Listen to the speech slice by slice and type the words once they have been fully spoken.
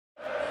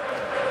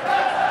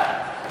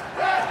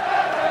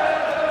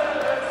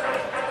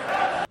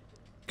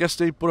Guest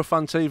Steve, Boro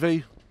Fan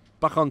TV,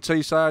 back on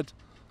Teesside.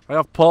 I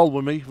have Paul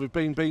with me. We've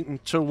been beaten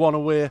 2-1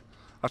 away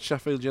at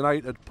Sheffield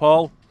United.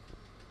 Paul,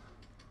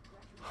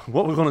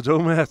 what are we going to do,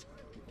 mate?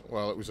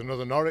 Well, it was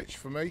another Norwich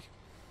for me.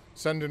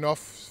 Sending off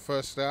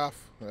first half.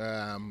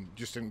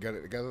 Just didn't get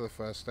it together the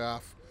first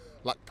half.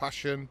 Lacked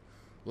passion,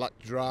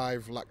 lacked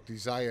drive, lacked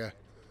desire.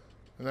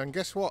 And then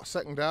guess what?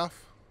 Second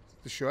half,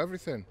 they show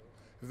everything.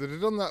 If they'd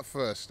have done that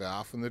first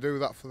half and they do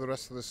that for the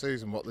rest of the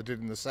season, what they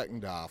did in the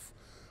second half,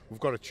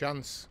 we've got a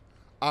chance.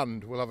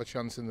 And we'll have a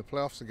chance in the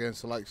playoffs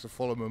against the likes of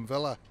Fulham and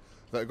Villa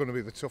that are going to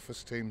be the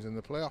toughest teams in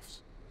the playoffs.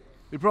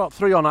 He brought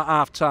 3 on at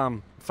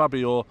half-time,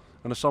 FABIO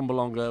and a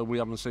Sombalonga we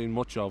haven't seen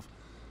much of.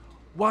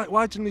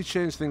 Why didn't he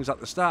change things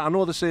at the start? I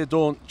know they say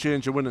don't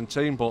change a winning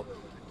team, but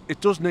it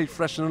does need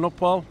freshening up,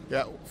 Paul.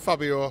 Yeah,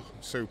 FABIO,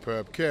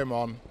 superb, came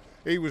on.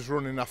 He was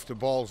running after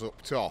balls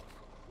up top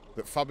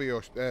that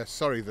Asombalonga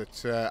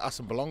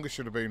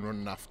should have been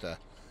running after.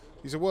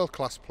 He's a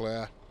world-class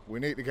player. We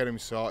need to get him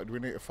sorted. We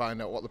need to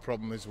find out what the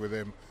problem is with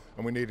him,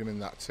 and we need him in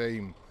that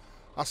team.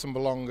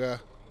 Asombalonga,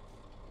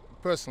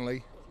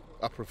 personally,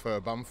 I prefer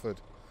Bamford.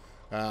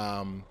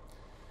 There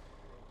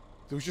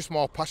was just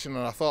more passion,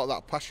 and I thought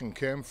that passion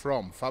came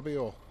from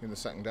FABIO in the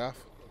second half.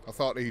 I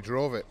thought he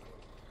drove it.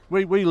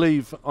 We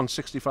leave on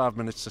 65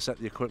 minutes to set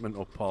the equipment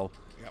up, Paul.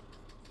 Yep.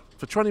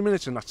 For 20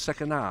 minutes in that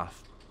second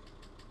half,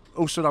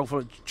 who stood out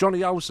for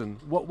Johnny Howson?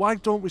 Why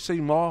don't we see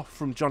more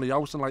from Johnny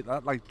Howson like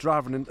that, like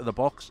driving into the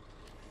box?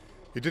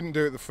 He didn't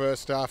do it the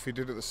first half, he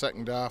did it the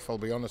second half. I'll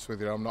be honest with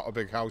you, I'm not a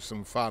big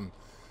Howson fan.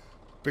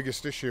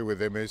 Biggest issue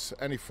with him is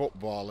any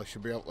footballer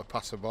should be able to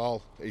pass a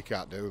ball. He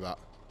can't do that.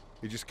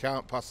 He just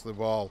can't pass the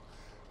ball.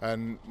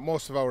 And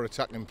most of our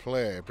attacking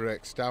play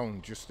breaks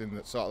down just in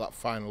that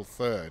final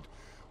third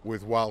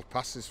with wild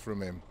passes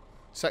from him.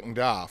 Second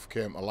half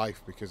came to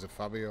life because of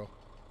FABIO.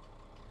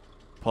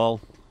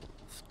 Paul,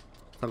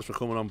 thanks for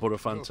coming on Boro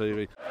Fan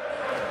TV.